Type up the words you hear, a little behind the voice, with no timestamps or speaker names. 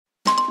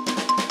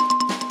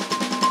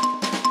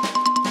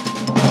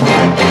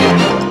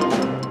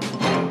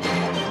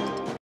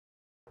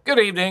Good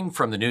evening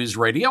from the News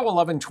Radio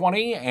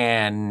 1120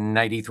 and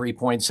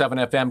 93.7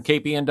 FM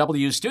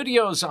KPNW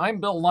studios. I'm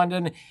Bill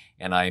Lundun,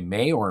 and I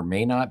may or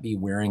may not be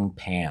wearing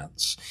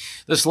pants.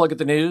 This look at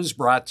the news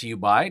brought to you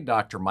by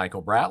Dr.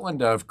 Michael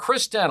Bratland of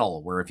Chris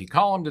Dental, where if you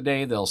call him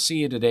today, they'll see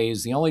you today.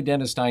 Is the only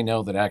dentist I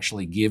know that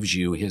actually gives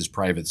you his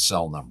private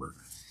cell number.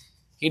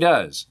 He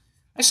does.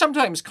 I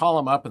sometimes call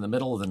him up in the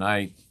middle of the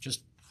night,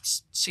 just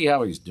see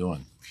how he's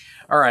doing.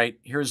 All right,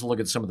 here's a look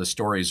at some of the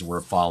stories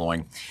we're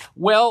following.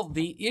 Well,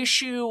 the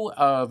issue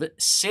of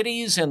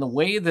cities and the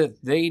way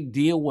that they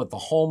deal with the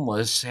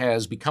homeless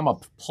has become a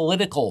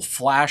political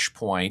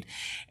flashpoint.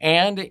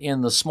 And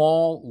in the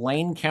small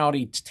Lane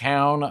County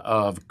town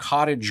of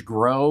Cottage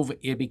Grove,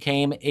 it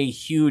became a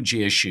huge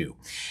issue.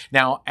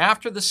 Now,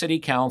 after the city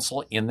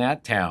council in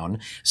that town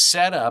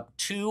set up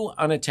 2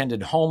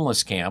 unattended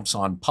homeless camps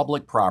on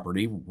public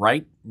property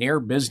right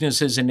near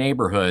businesses and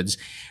neighborhoods,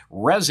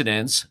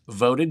 residents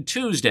voted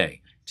Tuesday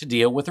to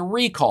deal with a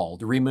recall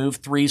to remove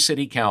 3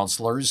 city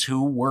councilors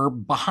who were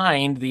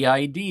behind the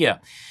idea.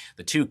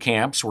 The 2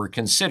 camps were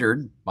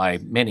considered by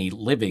many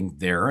living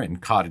there in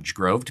Cottage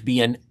Grove to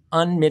be an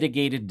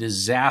unmitigated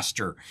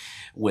disaster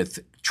with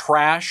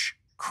trash,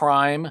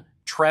 crime,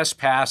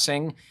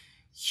 trespassing,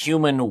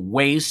 human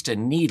waste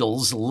and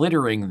needles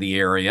littering the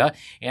area,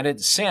 and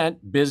it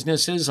sent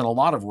businesses and a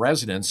lot of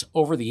residents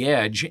over the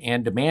edge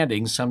and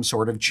demanding some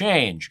sort of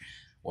change.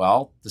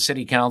 Well, the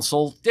city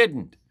council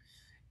didn't.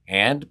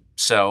 And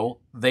so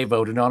they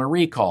voted on a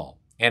recall,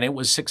 and it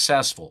was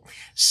successful.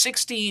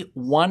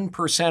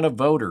 61% of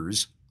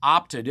voters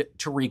opted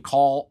to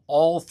recall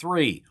all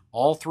three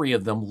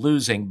of them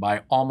losing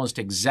by almost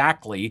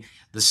exactly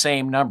the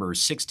same number,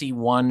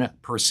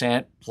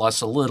 61%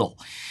 plus a little.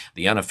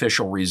 The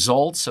unofficial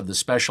results of the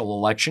special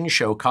election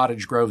show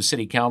Cottage Grove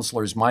City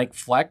Councilors Mike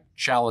Fleck,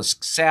 Chalice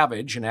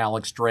Savage, and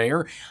Alex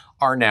Dreyer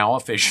are now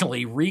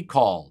officially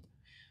recalled.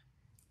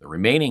 The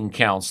remaining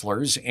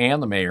councilors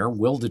and the mayor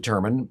will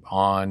determine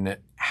on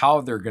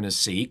how they're going to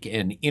seek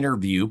and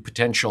interview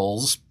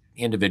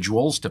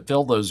individuals to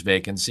fill those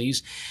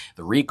vacancies.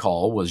 The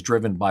recall was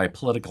driven by a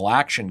political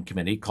action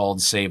committee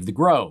called Save the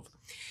Grove.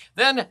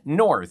 Then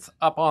north,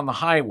 up on the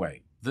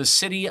highway, the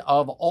city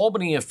of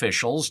Albany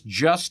officials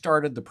just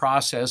started the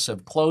process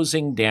of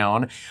closing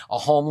down a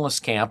homeless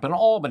camp in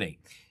Albany.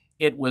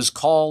 It was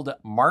called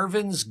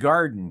Marvin's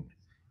Garden,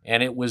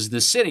 and it was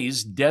the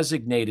city's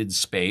designated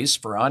space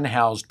for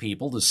unhoused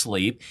people to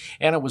sleep,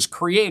 and it was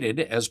created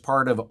as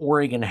part of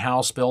Oregon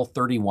House Bill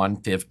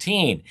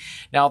 3115.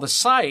 Now, the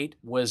site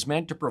was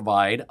meant to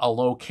provide a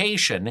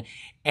location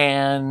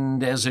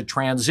and as a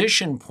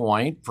transition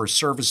point for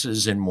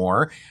services and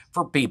more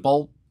for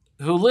people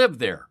who live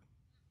there.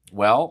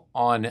 Well,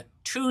 on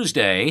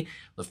Tuesday,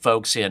 the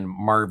folks in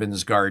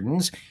Marvin's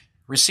Gardens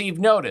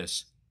received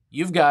notice.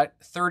 You've got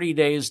 30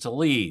 days to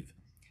leave.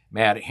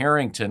 Matt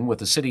Harrington with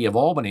the city of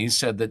Albany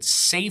said that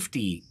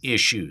safety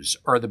issues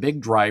are the big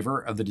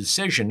driver of the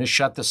decision to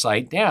shut the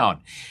site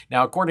down.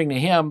 Now, according to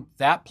him,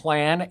 that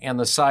plan and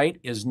the site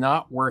is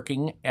not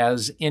working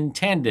as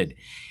intended.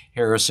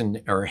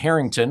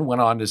 Harrington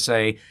went on to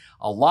say,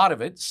 a lot of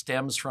it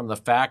stems from the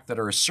fact that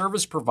our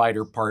service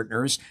provider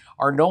partners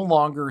are no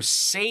longer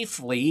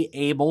safely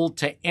able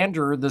to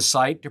enter the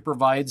site to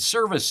provide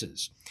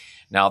services.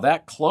 Now,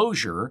 that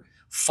closure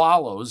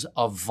follows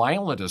a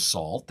violent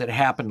assault that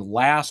happened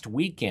last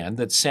weekend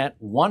that sent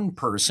one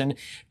person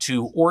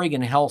to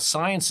Oregon Health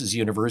Sciences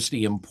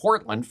University in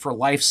Portland for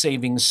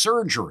life-saving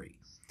surgery.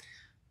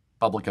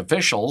 Public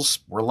officials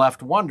were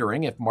left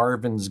wondering if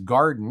Marvin's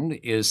Garden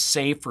is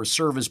safe for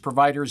service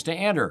providers to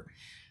enter.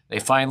 They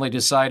finally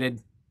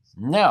decided,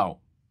 no,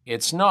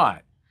 it's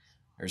not.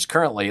 There's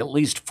currently at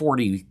least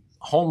 40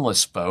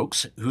 homeless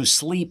folks who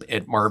sleep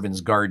at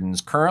Marvin's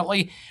Gardens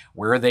currently.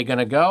 Where are they going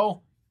to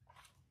go?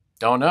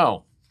 Don't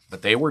know,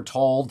 but they were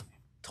told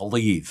to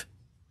leave.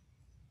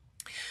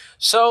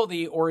 So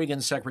the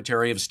Oregon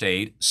Secretary of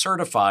State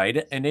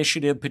certified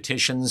Initiative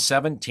Petition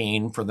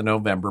 17 for the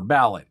November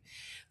ballot.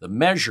 The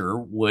measure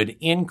would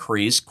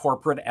increase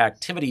corporate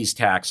activities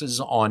taxes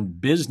on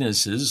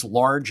businesses,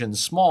 large and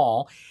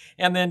small,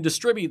 and then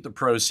distribute the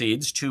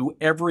proceeds to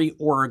every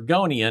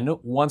Oregonian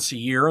once a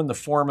year in the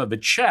form of a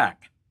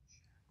check.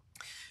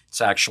 It's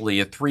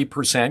actually a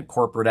 3%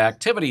 corporate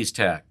activities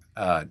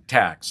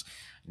tax.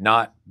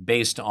 Not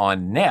based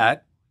on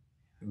net,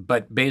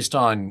 but based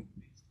on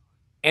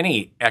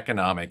any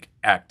economic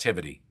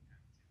activity,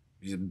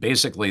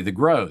 basically the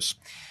gross.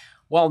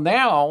 Well,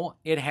 now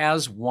it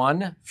has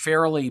one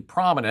fairly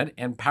prominent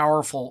and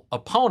powerful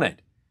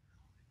opponent,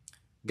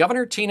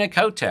 Governor Tina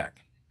Kotek.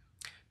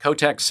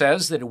 Kotek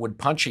says that it would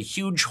punch a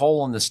huge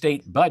hole in the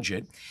state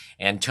budget.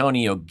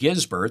 Antonio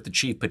Gisbert, the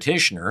chief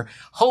petitioner,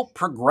 hoped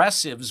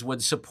progressives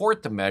would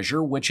support the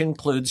measure, which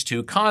includes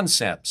 2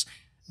 concepts: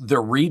 the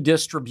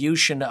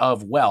redistribution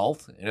of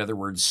wealth, in other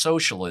words,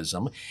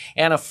 socialism,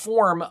 and a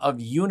form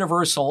of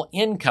universal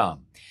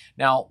income.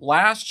 Now,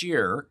 last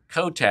year,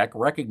 COTEC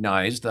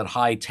recognized that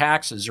high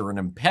taxes are an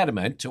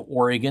impediment to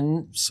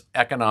Oregon's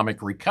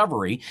economic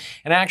recovery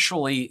and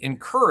actually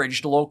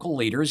encouraged local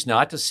leaders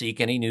not to seek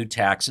any new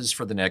taxes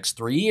for the next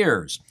 3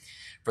 years.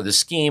 For the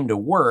scheme to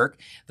work,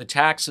 the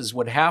taxes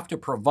would have to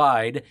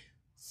provide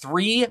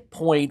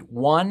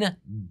 $3.1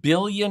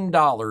 billion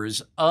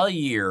a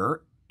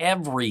year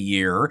every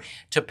year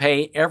to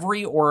pay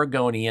every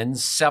Oregonian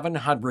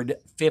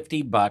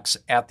 $750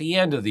 at the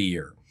end of the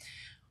year.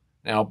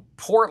 Now,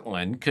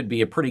 Portland could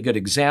be a pretty good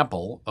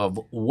example of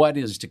what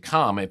is to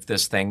come if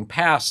this thing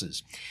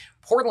passes.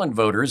 Portland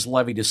voters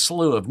levied a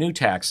slew of new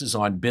taxes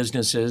on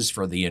businesses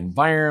for the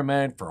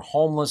environment, for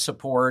homeless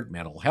support,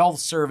 mental health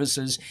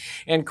services,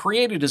 and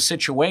created a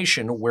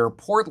situation where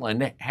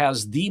Portland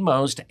has the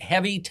most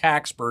heavy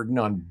tax burden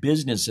on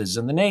businesses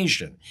in the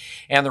nation.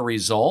 And the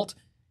result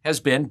has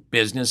been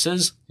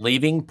businesses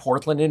leaving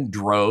Portland in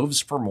droves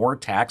for more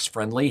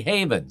tax-friendly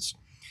havens.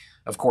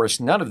 Of course,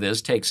 none of this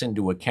takes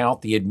into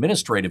account the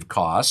administrative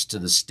costs to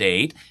the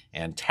state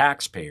and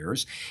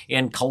taxpayers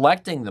in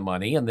collecting the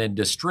money and then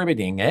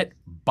distributing it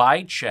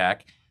by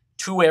check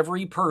to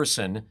every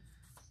person,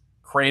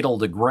 cradle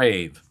to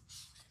grave.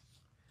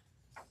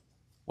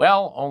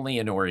 Well, only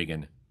in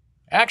Oregon.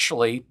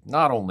 Actually,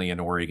 not only in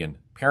Oregon,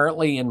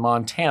 apparently in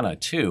Montana,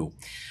 too.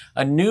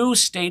 A new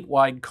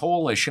statewide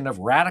coalition of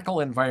radical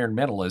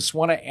environmentalists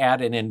want to add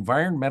an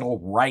environmental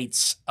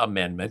rights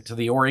amendment to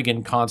the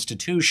Oregon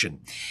Constitution.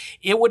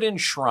 It would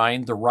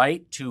enshrine the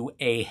right to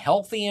a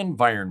healthy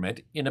environment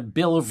in a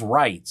Bill of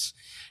Rights.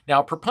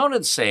 Now,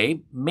 proponents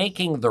say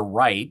making the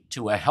right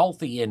to a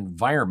healthy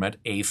environment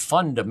a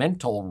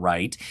fundamental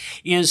right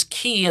is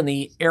key in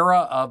the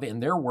era of, in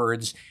their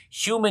words,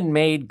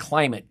 human-made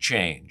climate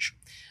change.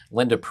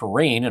 Linda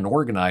Perrine, an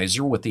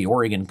organizer with the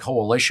Oregon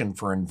Coalition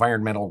for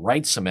Environmental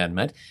Rights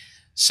Amendment,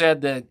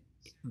 said that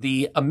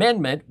the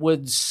amendment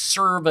would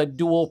serve a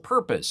dual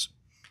purpose.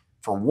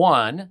 For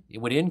one,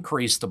 it would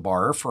increase the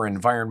bar for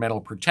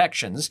environmental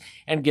protections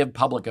and give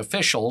public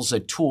officials a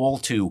tool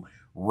to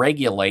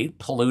regulate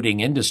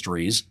polluting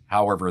industries,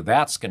 however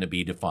that's going to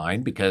be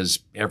defined, because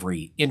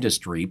every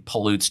industry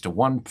pollutes to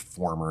one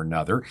form or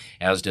another,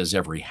 as does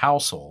every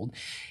household.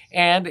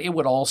 And it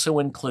would also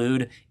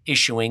include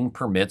issuing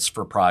permits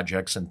for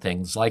projects and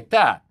things like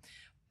that.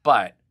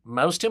 But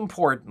most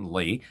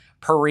importantly,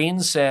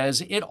 Perrine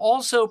says it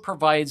also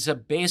provides a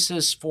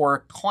basis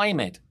for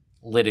climate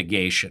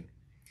litigation.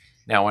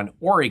 Now, in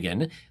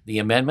Oregon, the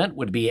amendment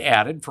would be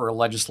added for a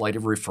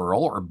legislative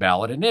referral or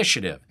ballot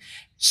initiative.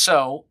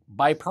 So,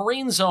 by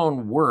Perrine's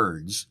own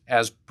words,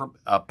 as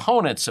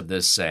opponents of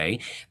this say,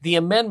 the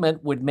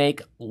amendment would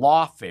make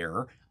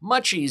lawfare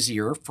much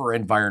easier for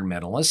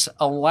environmentalists,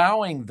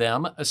 allowing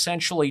them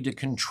essentially to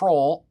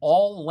control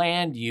all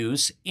land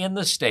use in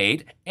the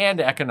state and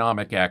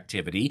economic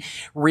activity,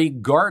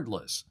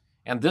 regardless.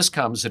 And this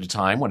comes at a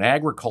time when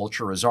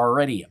agriculture is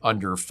already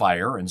under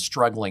fire and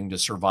struggling to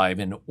survive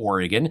in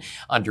Oregon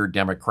under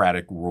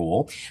Democratic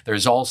rule.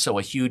 There's also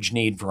a huge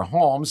need for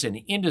homes,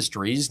 and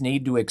industries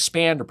need to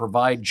expand to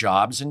provide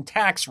jobs and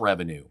tax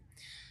revenue.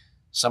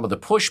 Some of the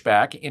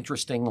pushback,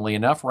 interestingly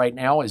enough, right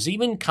now is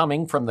even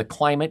coming from the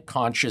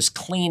climate-conscious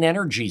clean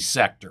energy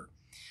sector.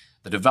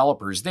 The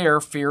developers there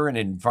fear an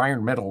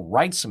environmental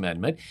rights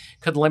amendment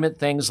could limit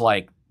things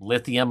like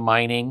lithium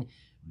mining,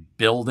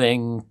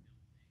 building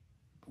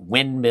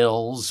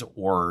windmills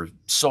or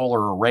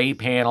solar array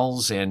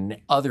panels, and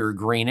other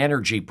green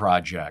energy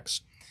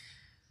projects.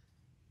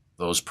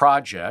 Those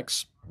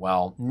projects,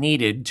 while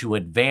needed to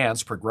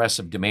advance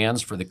progressive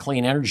demands for the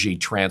clean energy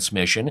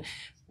transmission,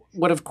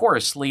 would of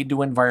course lead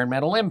to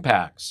environmental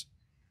impacts,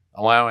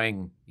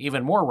 allowing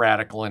even more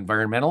radical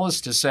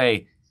environmentalists to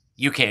say,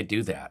 you can't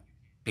do that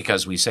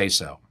because we say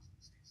so.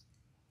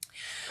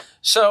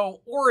 So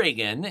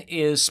Oregon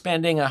is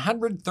spending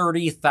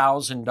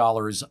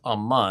 $130,000 a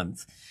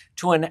month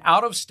to an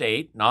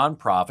out-of-state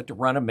nonprofit to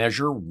run a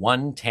Measure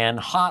 110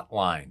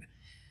 hotline.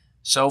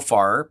 So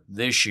far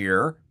this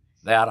year,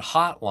 that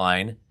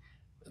hotline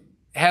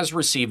has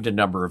received a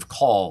number of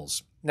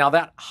calls. Now,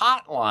 that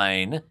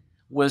hotline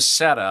was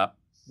set up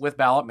with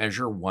ballot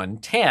measure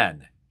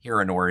 110 here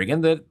in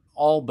Oregon that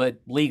all but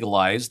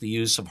legalized the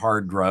use of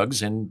hard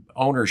drugs and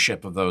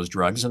ownership of those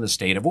drugs in the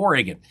state of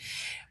Oregon.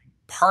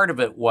 Part of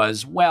it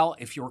was, well,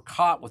 if you're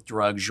caught with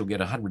drugs, you'll get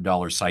a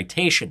 $100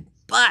 citation.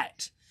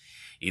 But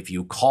if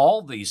you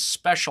call the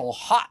special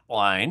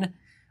hotline,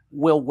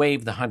 we'll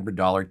waive the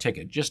 $100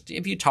 ticket, just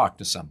if you talk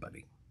to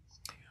somebody.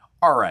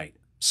 All right,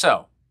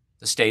 so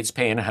the state's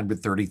paying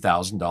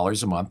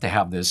 $130,000 a month to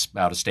have this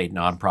out-of-state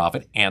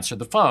nonprofit answer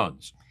the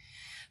phones.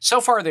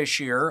 So far this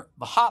year,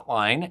 the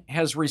hotline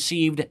has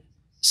received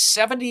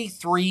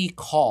 73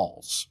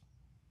 calls.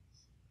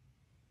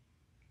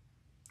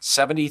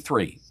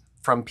 73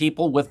 from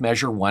people with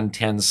Measure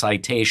 110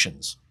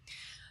 citations.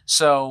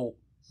 So,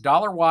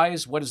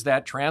 dollar-wise, what does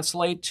that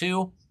translate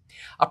to?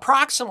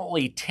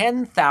 Approximately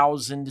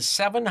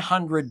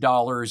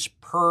 $10,700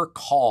 per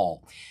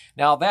call.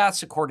 Now,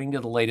 that's according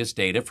to the latest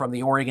data from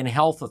the Oregon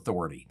Health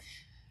Authority.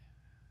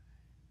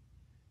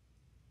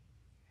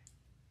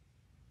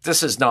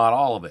 This is not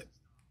all of it.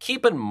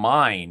 Keep in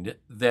mind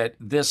that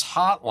this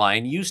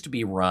hotline used to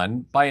be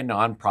run by a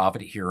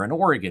nonprofit here in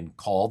Oregon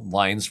called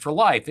Lines for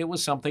Life. It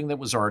was something that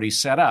was already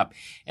set up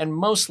and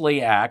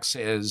mostly acts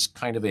as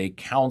kind of a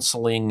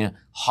counseling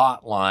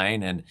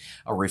hotline and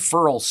a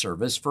referral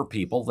service for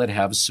people that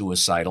have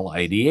suicidal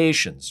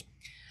ideations.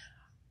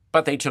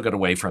 But they took it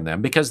away from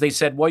them because they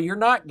said, well, you're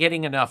not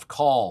getting enough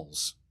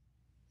calls.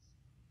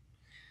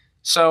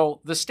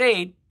 So the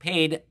state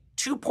paid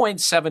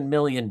 $2.7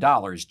 million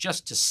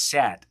just to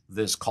set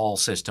this call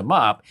system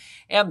up,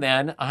 and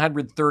then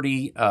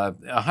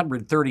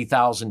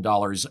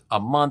 $130,000 a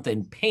month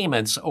in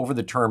payments over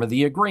the term of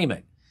the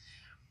agreement.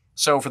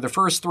 So for the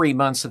first 3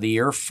 months of the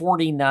year,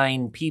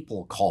 49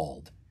 people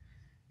called.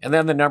 And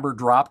then the number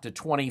dropped to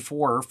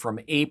 24 from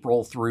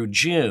April through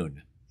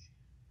June.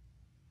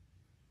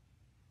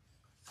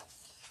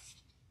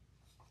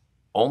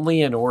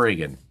 Only in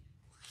Oregon.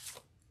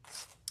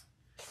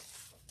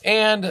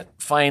 And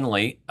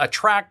finally, a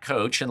track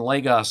coach in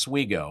Lake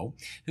Oswego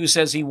who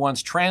says he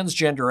wants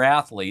transgender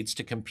athletes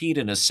to compete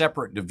in a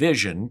separate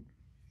division,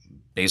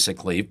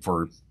 basically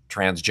for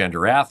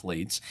transgender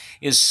athletes,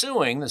 is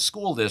suing the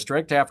school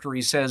district after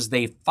he says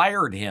they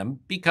fired him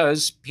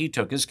because he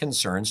took his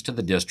concerns to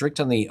the district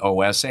and the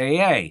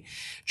OSAA.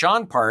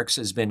 John Parks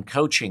has been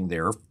coaching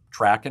there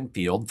track and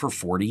field for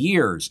 40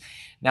 years.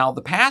 Now,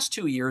 the past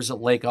 2 years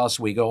at Lake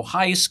Oswego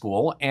High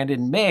School, and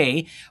in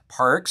May,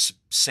 Parks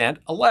sent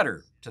a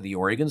letter to the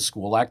Oregon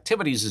School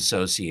Activities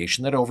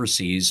Association that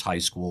oversees high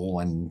school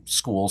and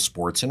school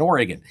sports in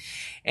Oregon.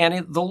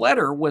 And the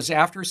letter was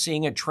after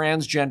seeing a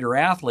transgender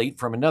athlete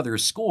from another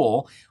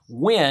school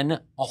win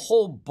a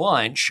whole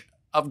bunch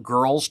of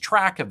girls'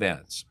 track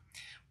events.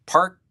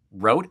 Park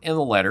wrote in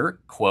the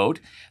letter, quote,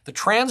 "The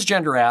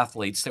transgender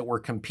athletes that were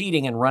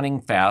competing and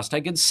running fast,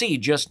 I could see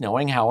just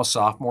knowing how a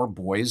sophomore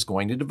boy is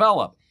going to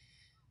develop."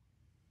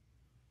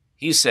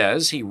 He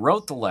says he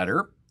wrote the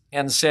letter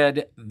and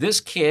said,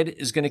 this kid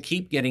is going to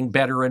keep getting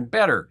better and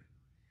better.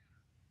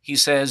 He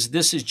says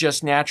this is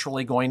just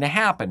naturally going to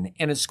happen,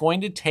 and it's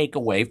going to take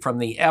away from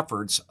the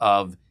efforts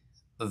of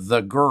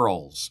the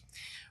girls.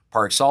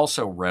 Parks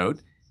also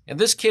wrote, and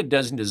this kid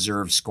doesn't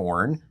deserve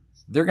scorn.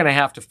 They're going to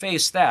have to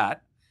face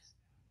that.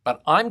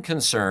 But I'm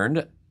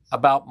concerned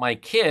about my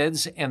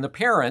kids and the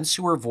parents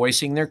who are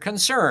voicing their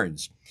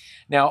concerns.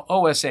 Now,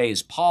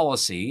 OSA's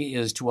policy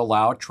is to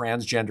allow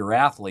transgender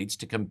athletes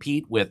to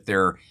compete with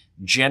their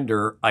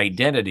gender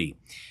identity.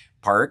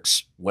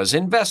 Parks was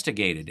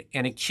investigated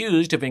and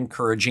accused of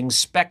encouraging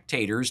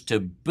spectators to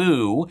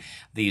boo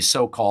the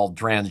so-called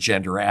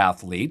transgender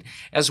athlete,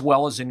 as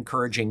well as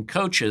encouraging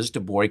coaches to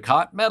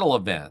boycott medal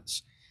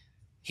events.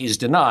 He's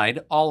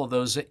denied all of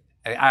those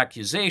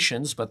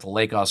accusations, but the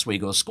Lake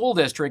Oswego School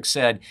District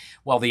said,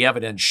 well, the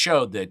evidence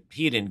showed that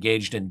he'd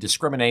engaged in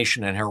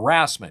discrimination and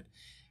harassment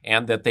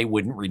and that they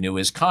wouldn't renew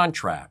his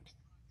contract.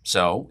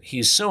 So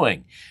he's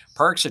suing.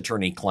 Parks'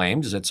 attorney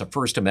claims it's a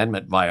First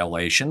Amendment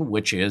violation,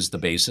 which is the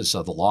basis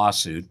of the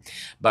lawsuit.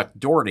 Buck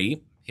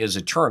Doherty, his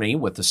attorney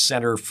with the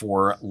Center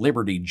for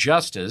Liberty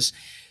Justice,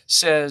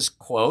 says,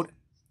 quote,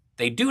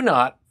 "They do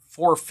not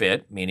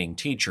forfeit," meaning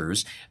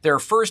teachers, "their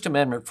First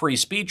Amendment free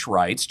speech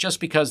rights just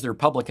because they're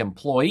public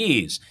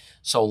employees.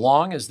 So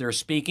long as they're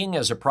speaking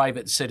as a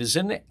private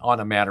citizen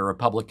on a matter of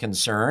public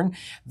concern,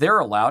 they're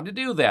allowed to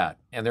do that,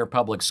 and their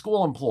public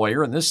school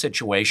employer in this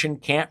situation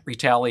can't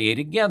retaliate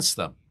against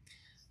them."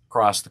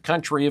 Across the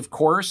country, of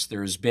course,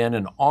 there's been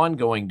an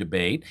ongoing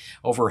debate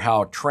over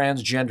how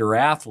transgender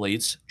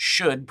athletes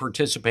should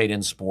participate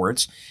in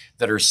sports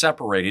that are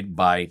separated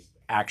by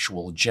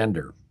actual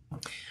gender.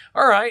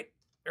 All right.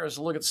 There's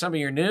a look at some of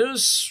your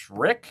news.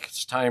 Rick,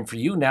 it's time for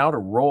you now to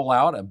roll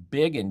out a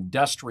big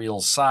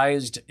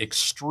industrial-sized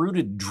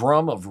extruded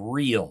drum of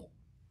real.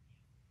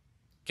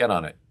 Get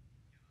on it.